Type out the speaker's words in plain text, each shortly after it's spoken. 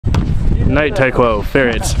Night Taekwondo,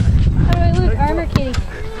 ferrets. Oh wait, look, armor kitty.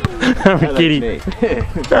 Armor kitty.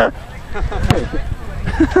 Come.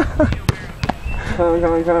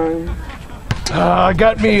 I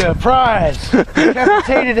got me a prize.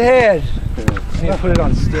 Decapitated head. I need to put it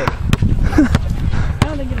on stick.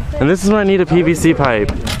 And this is when I need a PVC pipe.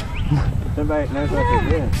 Somebody knows what they're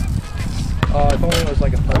doing. If only it was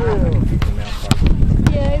like a phone.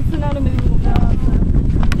 Yeah, it's not a movable dog.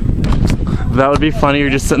 That would be funny. You're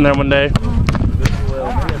just sitting there one day.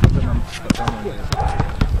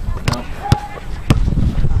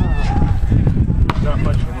 Not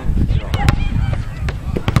much for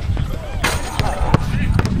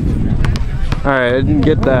Alright, I didn't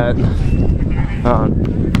get that. I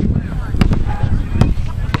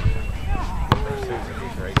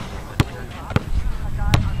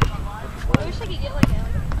wish I could get like a...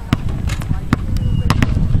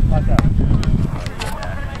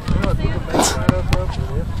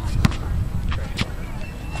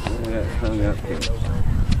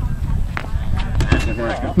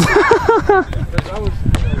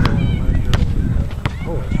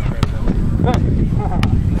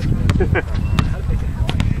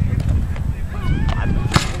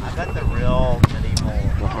 I bet the real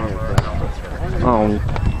medieval armor. Oh.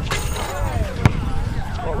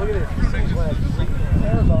 Oh, look at it. This thing's like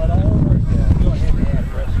airbud all over again. You don't have to add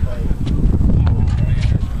breastplate.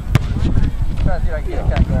 I'm trying to see if I can get a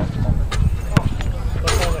calculator or something. I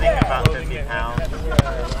think about 50 pounds.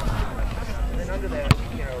 And then under that,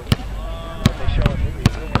 you know, what they show in movies,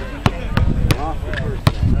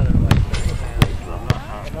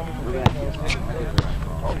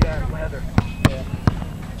 oh yeah, leather. Yeah.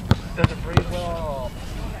 Does it breathe well at all?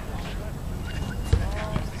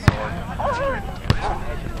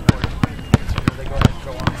 They go ahead and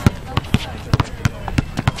go on.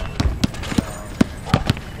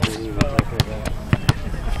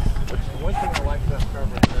 One thing I like about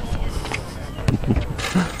coverage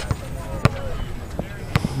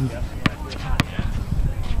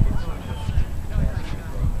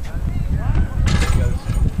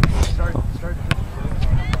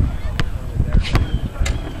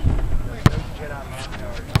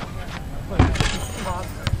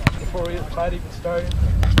before the fight even started.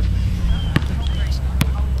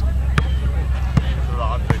 So the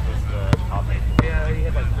object was the top 8. Yeah, he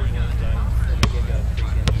had like 3 guns down. And he got 3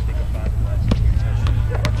 guns, stick of 5 left.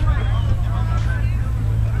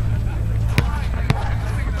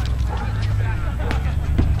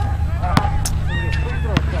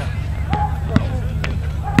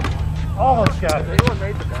 Almost got it. Anyone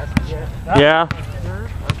made the basket yet? Yeah.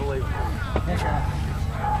 Unbelievable.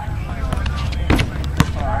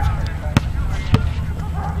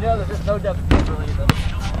 You know, there's no depth really.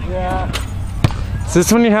 Yeah. So this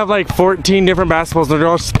is when you have like 14 different basketballs and they're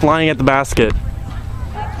all just flying at the basket.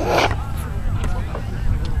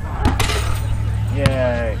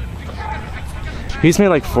 Yay. He's made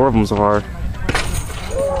like 4 of them so far.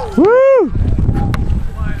 Woo!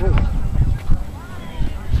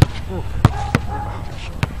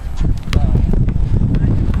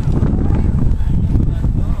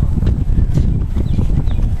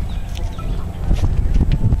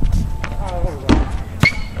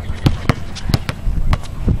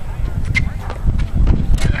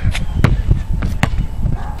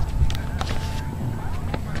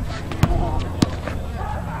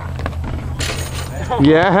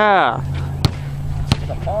 Yeah.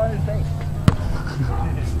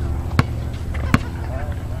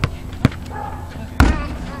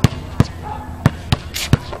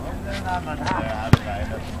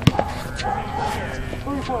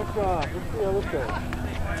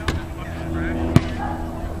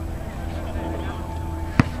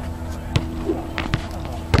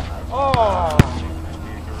 Oh!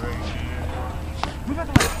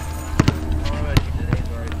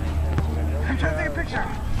 I'm trying to take a picture.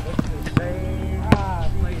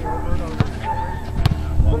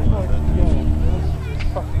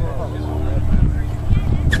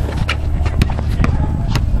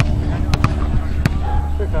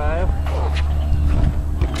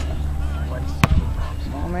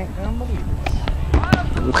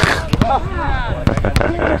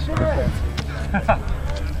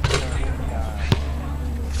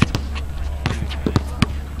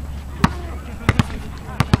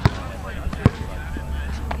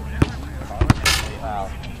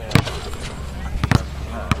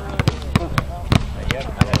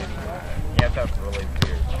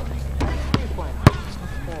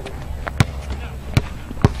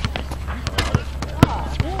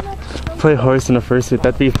 Play horse in a fursuit.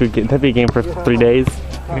 That'd be a game for 3 days.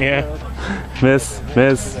 Yeah. Miss.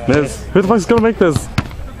 Who the fuck's gonna make this?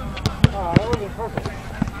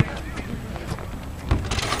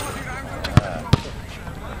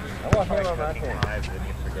 try cooking hives and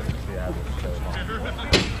you forget to do that with so long.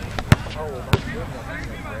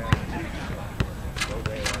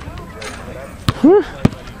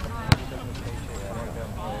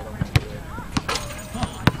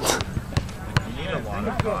 You need a lot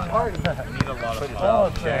of fun. You need a lot of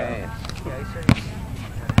fun. Okay.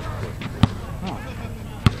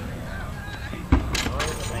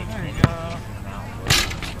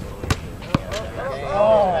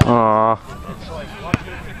 Aww.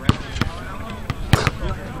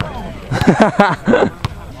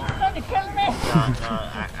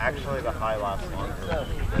 Actually, the high lasts longer.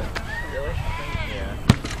 Really?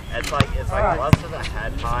 Yeah. It's like less of a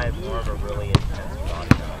head high, more of a really intense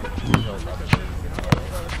body high.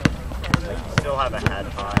 Like you still have a head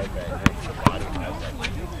high, but it's the body high.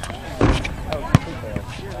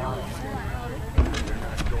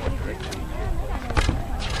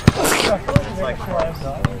 It's like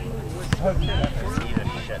just eat a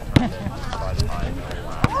shit ton of body high and it'll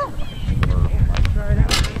last for like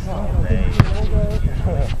all day.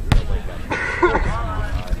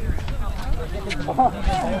 I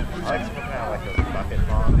like smoking out like those bucket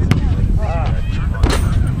bombs.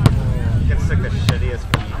 You can stick the shittiest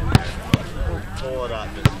weed in there, pull it up,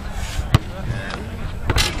 just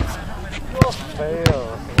Fail.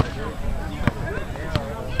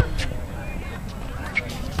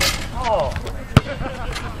 Oh.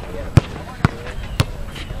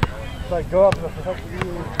 Like go up and help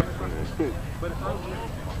you.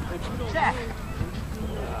 Jack.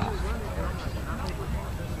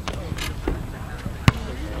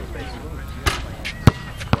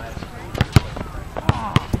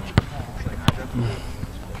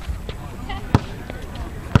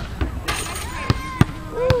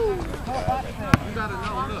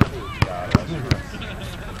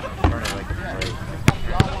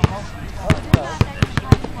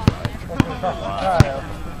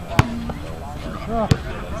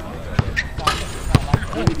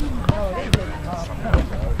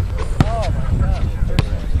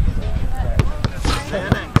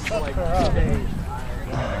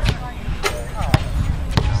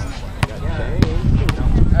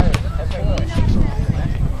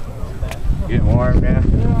 Getting warm now.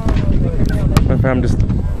 I'm just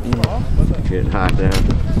Getting hot now.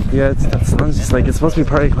 yeah. That sun's just like it's supposed to be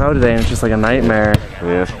partly cloudy today, and it's just like a nightmare.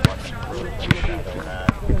 Yeah.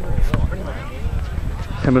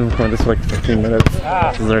 I've been recording this for like 15 minutes.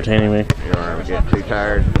 This is entertaining me. You aren't getting too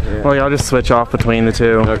tired. Yeah. Well, yeah, I'll just switch off between the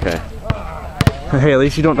two. Okay. Hey, at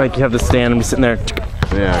least you don't like you have to stand and be sitting there.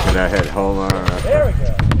 Yeah, because I had to hold on a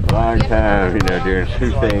long time, you know, doing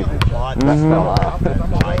two things. That fell off.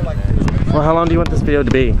 Well, how long do you want this video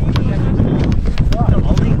to be?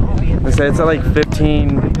 I say it's at like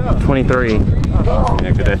 15:23.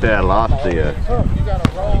 Yeah, because I said I lost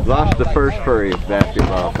the first furry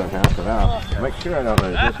basketball somehow, so now make sure I don't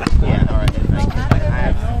lose this one. yeah, alright. I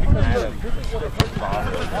had a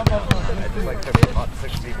bottle. I just like took about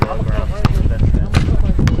 60 milligrams in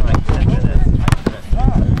like 10 minutes.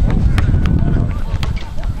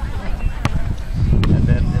 And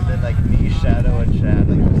then like me, Shadow, and Chad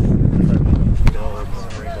like spilled,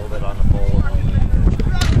 sprinkled it on the bowl.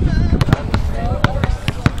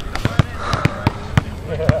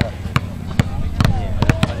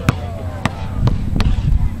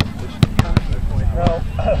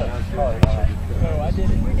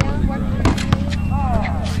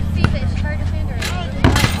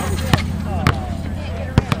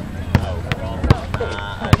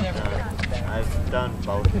 I've done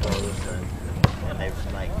both of those, and they've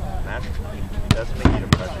like it doesn't make an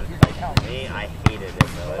impression. Like me, I hated it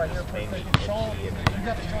though. It just made me itchy, and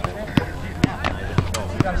I just don't.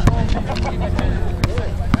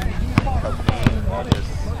 Cocaine will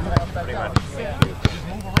just pretty much make you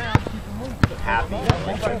happy,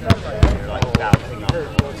 like you're like bouncing off the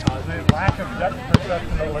wall. Lack of depth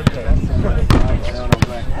perception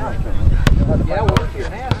of yeah, work your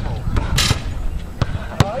asshole.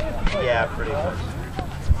 Yeah, pretty much.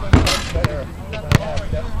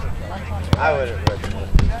 I wouldn't recommend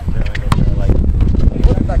doing it there, like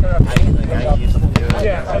I used to do it.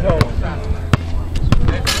 Yeah, I know.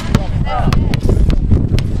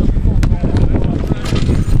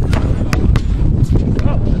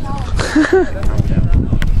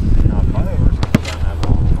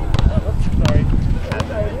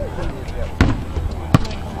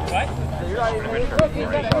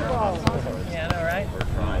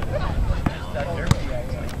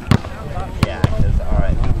 Yeah, because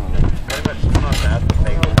alright, pretty much some of that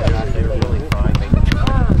they were really trying to make the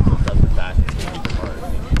back to the part.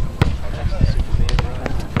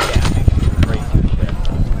 Yeah, crazy shit.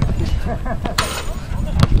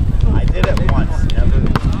 I did it once, never.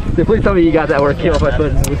 Dude, please tell me you got that where kill if I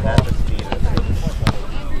put. That's the speed.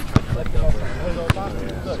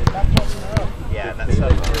 Yeah, that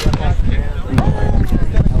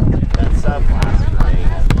sub last 4 days.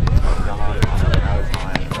 I was on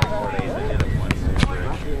 4 days. I did it once.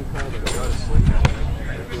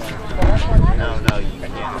 No, you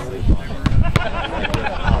can't sleep on it.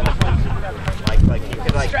 Like you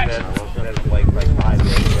could like live like 5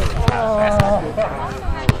 days.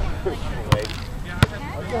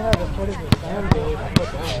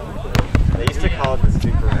 They used to call it the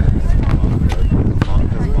super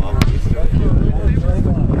mom used to do it.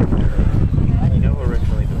 You know who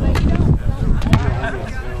originally developed it?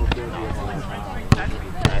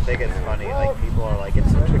 I think it's funny, like people are like,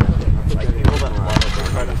 it's such a like people that love it, they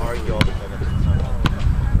try to argue all the benefits of it.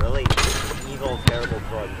 Really evil, terrible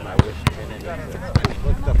drug that I wish didn't exist.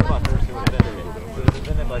 Look at the fuckers who invented it. It was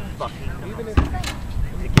invented by fucking Nazis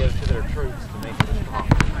to give to their troops to make them strong.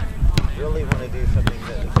 Really want to do something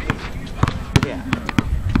that is yeah,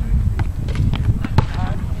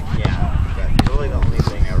 that's really the only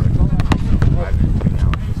thing I recommend. I've been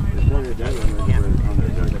now. Just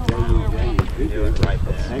do it right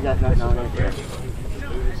there. I got nothing on it.